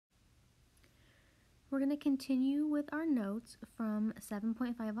We're going to continue with our notes from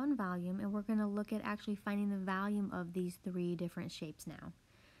 7.5 on volume, and we're going to look at actually finding the volume of these three different shapes now.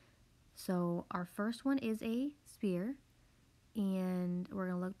 So our first one is a sphere, and we're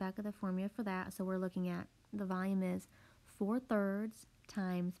going to look back at the formula for that. So we're looking at the volume is 4/3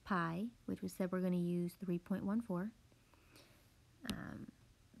 times pi, which we said we're going to use 3.14,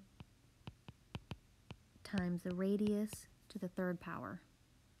 times the radius to the third power.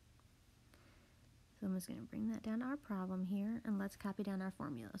 So I'm just going to bring that down to our problem here, and let's copy down our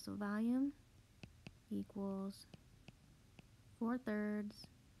formula. So volume equals 4/3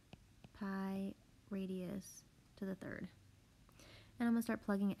 pi radius to the third. And I'm going to start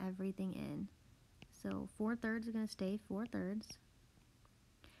plugging everything in. So 4/3 is going to stay 4/3.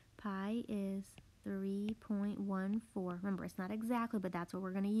 Pi is 3.14. Remember, it's not exactly, but that's what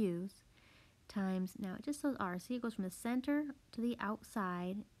we're going to use. Times, now it just says r. See, it goes from the center to the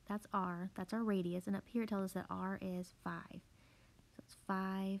outside. That's r. That's our radius. And up here it tells us that r is 5. So it's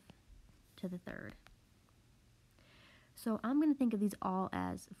 5 to the third. So I'm going to think of these all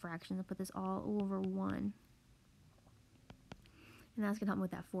as fractions. I'll put this all over 1. And that's going to help me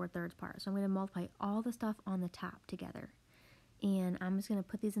with that 4/3 part. So I'm going to multiply all the stuff on the top together. And I'm just going to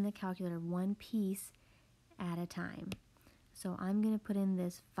put these in the calculator one piece at a time. So I'm going to put in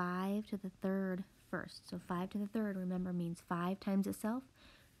this 5 to the third first. So 5 to the third, remember, means 5 times itself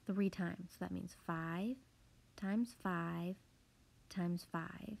 3 times. So that means 5 times 5 times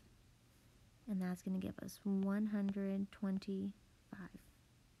 5. And that's going to give us 125.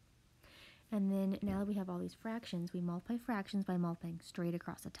 And then now that we have all these fractions, we multiply fractions by multiplying straight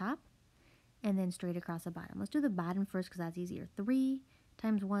across the top and then straight across the bottom. Let's do the bottom first because that's easier. 3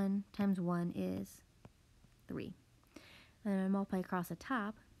 times 1 is 3. And then I multiply across the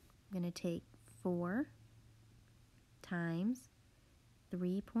top. I'm going to take 4 times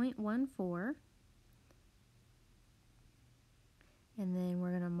 3.14, and then we're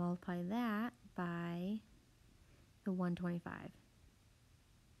going to multiply that by the 125.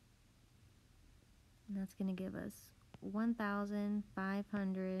 And that's going to give us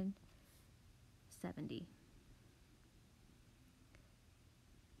 1,570.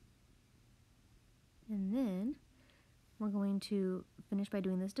 And then we're going to finish by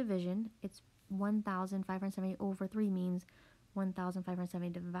doing this division. It's 1,570 over 3 means 1,570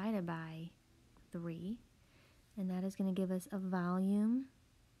 divided by 3. And that is going to give us a volume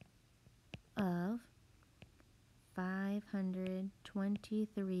of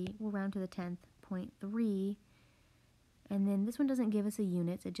 523, we'll round to the 10th, 0.3. And then this one doesn't give us a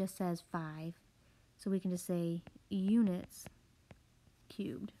units, it just says 5. So we can just say units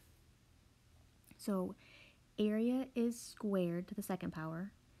cubed. So area is squared to the second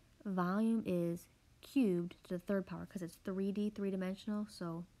power. Volume is cubed to the third power because it's 3D, three-dimensional,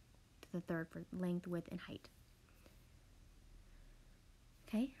 so to the third for length, width, and height.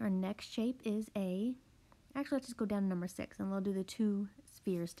 Okay, our next shape is actually let's just go down to number 6 and we'll do the two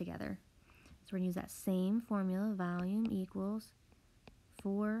spheres together. So we're going to use that same formula. Volume equals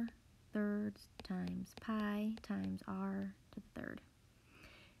 4/3 times pi times r to the third.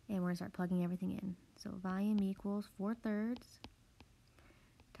 And we're going to start plugging everything in. So volume equals 4/3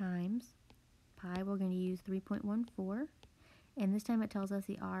 times pi, we're going to use 3.14. And this time it tells us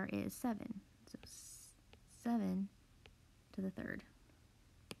the r is 7. So 7 to the third.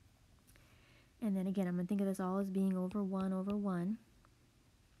 And then again, I'm going to think of this all as being over 1 over 1.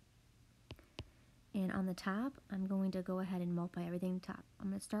 And on the top, I'm going to go ahead and multiply everything to the top. I'm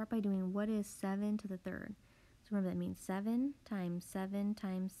going to start by doing what is 7 to the third. So remember that means 7 times 7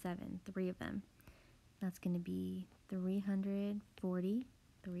 times 7, 3 of them. That's going to be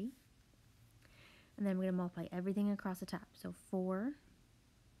 343. And then we're going to multiply everything across the top. So 4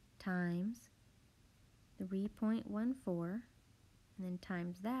 times 3.14, and then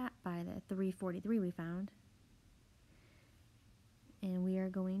times that by the 343 we found. And we are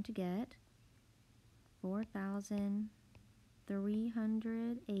going to get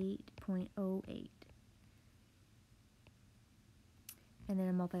 4,308.08. And then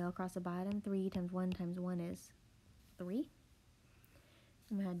I multiply all across the bottom. 3 times 1 is 3.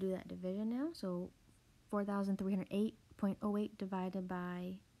 I'm going to do that division now. So 4,308.08 divided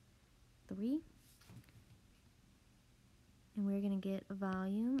by 3. And we're going to get a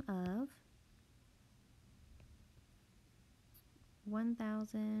volume of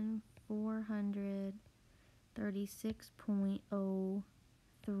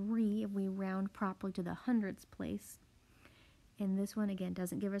 1,436.03 if we round properly to the hundredths place. And this one, again,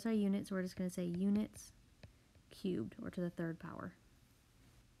 doesn't give us our units, so we're just going to say units cubed, or to the third power.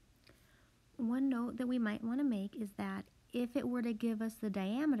 One note that we might want to make is that if it were to give us the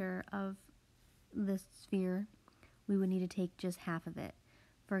diameter of this sphere, we would need to take just half of it.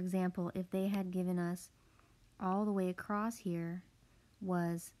 For example, if they had given us all the way across here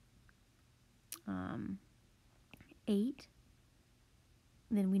was 8,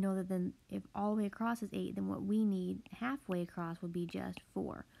 then we know that then if all the way across is 8, then what we need halfway across would be just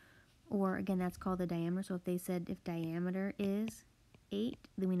 4. Or again, that's called the diameter. So if they said if diameter is 8,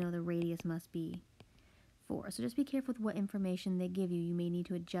 then we know the radius must be 4. So just be careful with what information they give you. You may need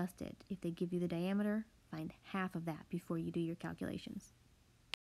to adjust it. If they give you the diameter, find half of that before you do your calculations.